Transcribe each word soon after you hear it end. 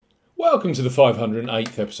Welcome to the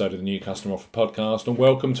 508th episode of the New Customer Offer Podcast, and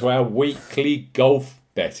welcome to our weekly golf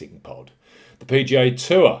betting pod. The PGA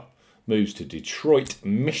Tour moves to Detroit,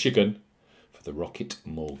 Michigan for the Rocket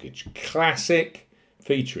Mortgage Classic,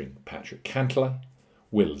 featuring Patrick Cantlay,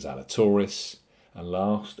 Will Zalatoris, and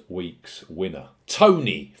last week's winner,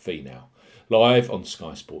 Tony Finau. Live on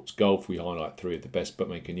Sky Sports Golf, we highlight three of the best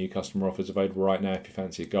bookmaker new customer offers available right now if you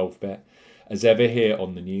fancy a golf bet. As ever here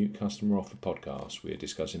on the New Customer Offer Podcast, we are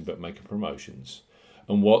discussing bookmaker promotions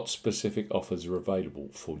and what specific offers are available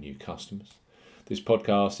for new customers. This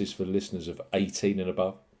podcast is for listeners of 18 and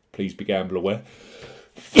above. Please be gamble aware.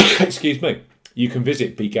 Excuse me. You can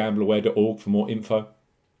visit begambleaware.org for more info.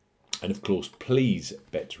 And of course, please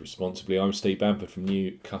bet responsibly. I'm Steve Bamford from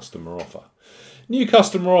New Customer Offer.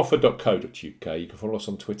 newcustomeroffer.co.uk. You can follow us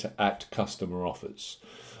on Twitter at Customer Offers.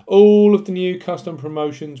 All of the new custom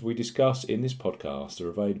promotions we discuss in this podcast are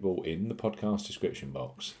available in the podcast description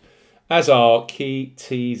box, as are key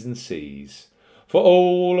T's and C's for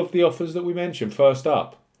all of the offers that we mentioned. First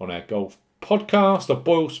up on our golf podcast are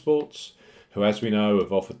Boyle Sports, who, as we know,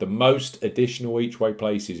 have offered the most additional each-way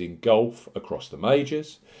places in golf across the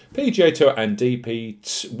majors, PGA Tour and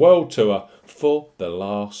DP World Tour for the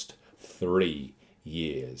last 3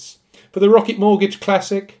 years. For the Rocket Mortgage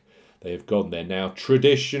Classic, they have gone their now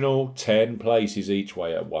traditional 10 places each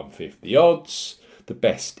way at 150 odds, the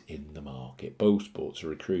best in the market. Boyle Sports are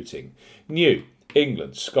recruiting new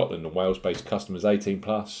England, Scotland and Wales-based customers 18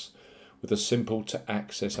 plus with a simple to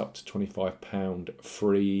access up to £25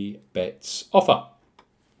 free bets offer.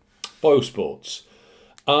 Boyle Sports,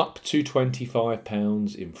 up to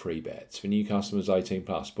 £25 in free bets. For new customers 18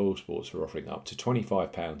 plus, Boyle Sports are offering up to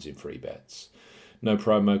 £25 in free bets. No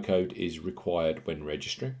promo code is required when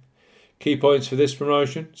registering. Key points for this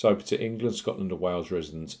promotion: it's open to England, Scotland and Wales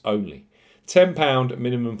residents only. £10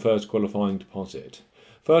 minimum first qualifying deposit.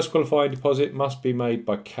 First qualifying deposit must be made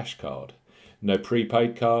by cash card. No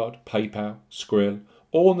prepaid card, PayPal, Skrill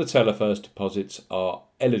or Nutella first deposits are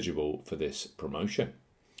eligible for this promotion.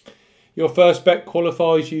 Your first bet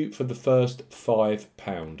qualifies you for the first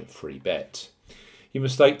 £5 free bet. You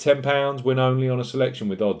must stake £10, win only on a selection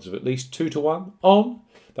with odds of at least 2 to 1 on,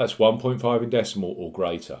 that's 1.5 in decimal or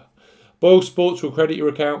greater. Boyle Sports will credit your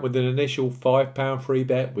account with an initial £5 free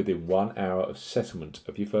bet within 1 hour of settlement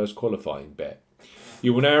of your first qualifying bet.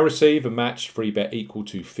 You will now receive a matched free bet equal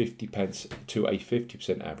to 50p to a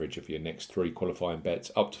 50% average of your next 3 qualifying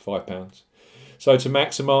bets up to £5. So to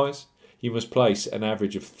maximise, you must place an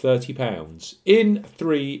average of £30 in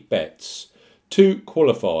 3 bets to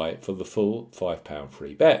qualify for the full £5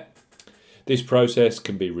 free bet. This process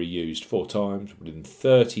can be reused 4 times within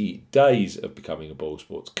 30 days of becoming a Boyle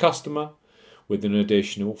Sports customer, with an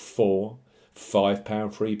additional 4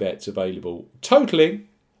 £5 free bets available, totalling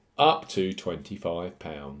up to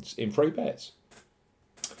 £25 in free bets.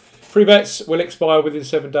 Free bets will expire within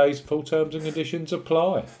 7 days. Full terms and conditions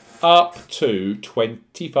apply. Up to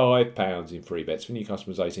 £25 in free bets for new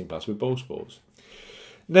customers 18 plus with Boyle Sports.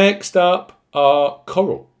 Next up are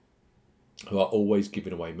Coral, who are always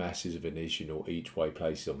giving away masses of additional each-way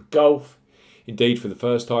places on golf. Indeed, for the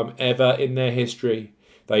first time ever in their history,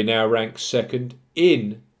 they now rank second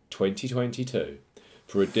in 2022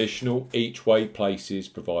 for additional each-way places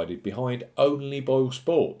provided behind only Boyle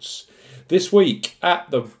Sports. This week at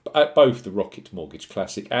both the Rocket Mortgage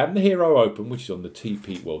Classic and the Hero Open, which is on the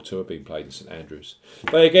TP World Tour being played in St Andrews,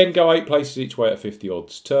 they again go 8 places each way at 50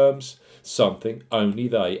 odds terms, something only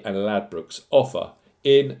they and Ladbrokes offer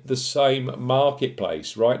in the same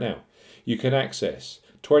marketplace right now. You can access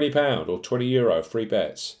 £20 or €20 free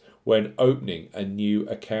bets when opening a new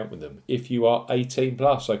account with them if you are 18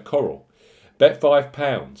 plus. So Coral, bet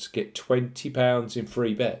 £5, get £20 in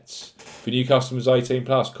free bets. For new customers 18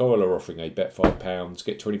 plus, Coral are offering a bet £5,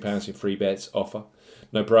 get £20 in free bets offer.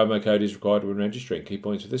 No promo code is required when registering. Key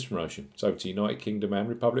points for this promotion: it's open to United Kingdom and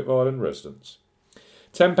Republic of Ireland residents.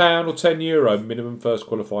 £10 or €10 minimum first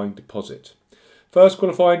qualifying deposit. First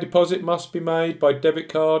qualifying deposit must be made by debit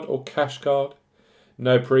card or cash card.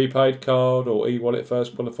 No prepaid card or e-wallet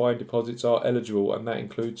first qualifying deposits are eligible, and that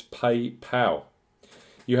includes PayPal.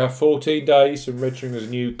 You have 14 days from registering as a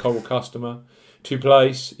new Coral customer to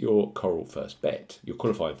place your Coral first bet, your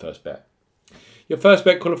qualifying first bet. Your first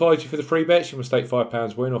bet qualifies you for the free bets. You must stake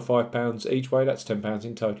 £5 win or £5 each way, that's £10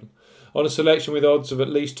 in total, on a selection with odds of at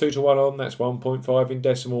least 2 to 1 on, that's 1.5 in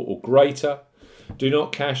decimal or greater. Do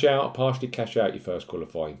not cash out or partially cash out your first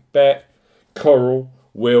qualifying bet. Coral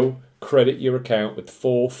will credit your account with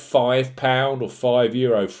 4 £5 or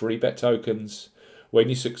 €5 free bet tokens when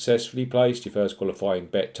you successfully placed your first qualifying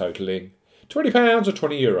bet totaling £20 or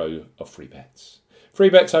 €20 of free bets. Free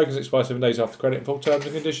bet tokens expire 7 days after credit and full terms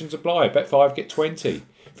and conditions apply. Bet 5, get 20.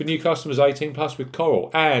 For new customers 18 plus with Coral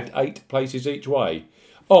and 8 places each way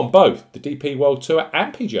on both the DP World Tour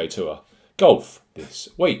and PGA Tour golf this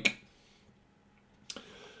week.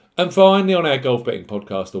 And finally, on our golf betting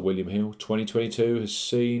podcast, the William Hill, 2022 has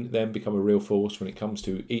seen them become a real force when it comes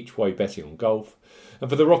to each way betting on golf. And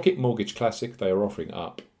for the Rocket Mortgage Classic, they are offering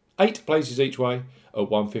up 8 places each way at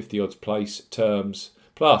 150 odds place terms,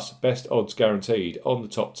 plus best odds guaranteed on the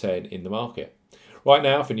top 10 in the market. Right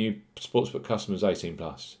now, for new sportsbook customers 18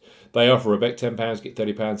 plus, they offer a bet £10, get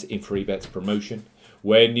 £30 in free bets promotion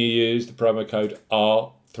when you use the promo code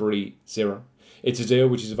R30. It's a deal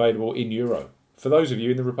which is available in euro for those of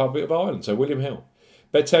you in the Republic of Ireland. So William Hill,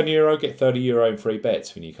 bet €10, get €30 in free bets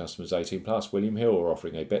for new customers 18 plus. William Hill are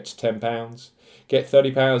offering a bet £10, get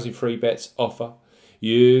 £30 in free bets offer.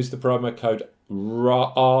 Use the promo code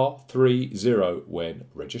R30 when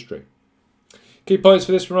registering. Key points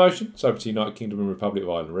for this promotion. It's open to United Kingdom and Republic of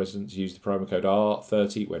Ireland residents. Use the promo code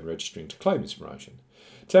R30 when registering to claim this promotion.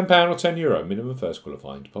 £10 or €10 minimum first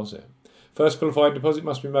qualifying deposit. First qualifying deposit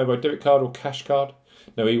must be made by debit card or cash card.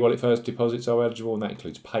 No e-wallet first deposits are eligible, and that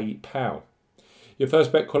includes PayPal. Your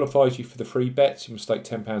first bet qualifies you for the free bets. You must stake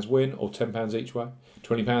 £10 win or £10 each way,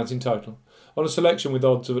 £20 in total, on a selection with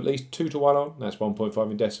odds of at least 2 to 1 on, that's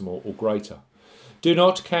 1.5 in decimal or greater. Do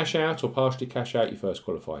not cash out or partially cash out your first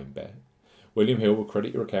qualifying bet. William Hill will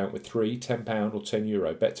credit your account with 3 £10 or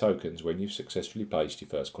 €10 bet tokens when you've successfully placed your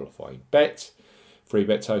first qualifying bet. Free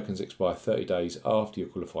bet tokens expire 30 days after your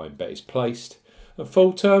qualifying bet is placed, and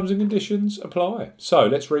full terms and conditions apply. So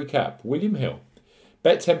let's recap. William Hill,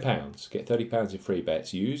 bet £10, get £30 in free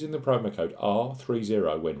bets using the promo code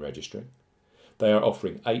R30 when registering. They are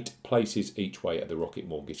offering 8 places each way at the Rocket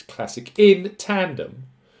Mortgage Classic in tandem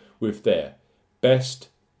with their best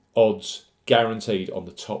odds guaranteed on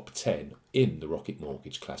the top 10 in the Rocket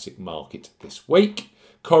Mortgage Classic market this week.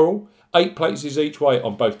 Coral, 8 places each way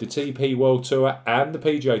on both the TP World Tour and the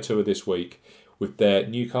PGA Tour this week with their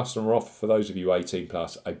new customer offer for those of you 18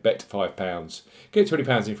 plus, a bet £5, get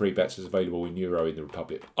 £20 in free bets is available in euro in the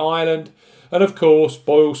Republic of Ireland. And of course,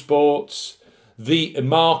 Boyle Sports, the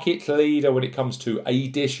market leader when it comes to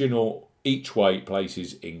additional each way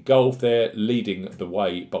places in golf. They're leading the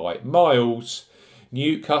way by miles.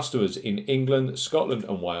 New customers in England, Scotland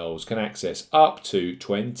and Wales can access up to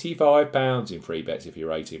 £25 in free bets if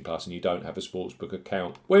you're 18 plus and you don't have a sportsbook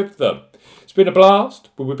account with them. It's been a blast.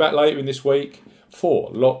 We'll be back later in this week for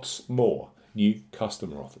lots more new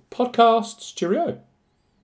customer offer podcasts. Cheerio.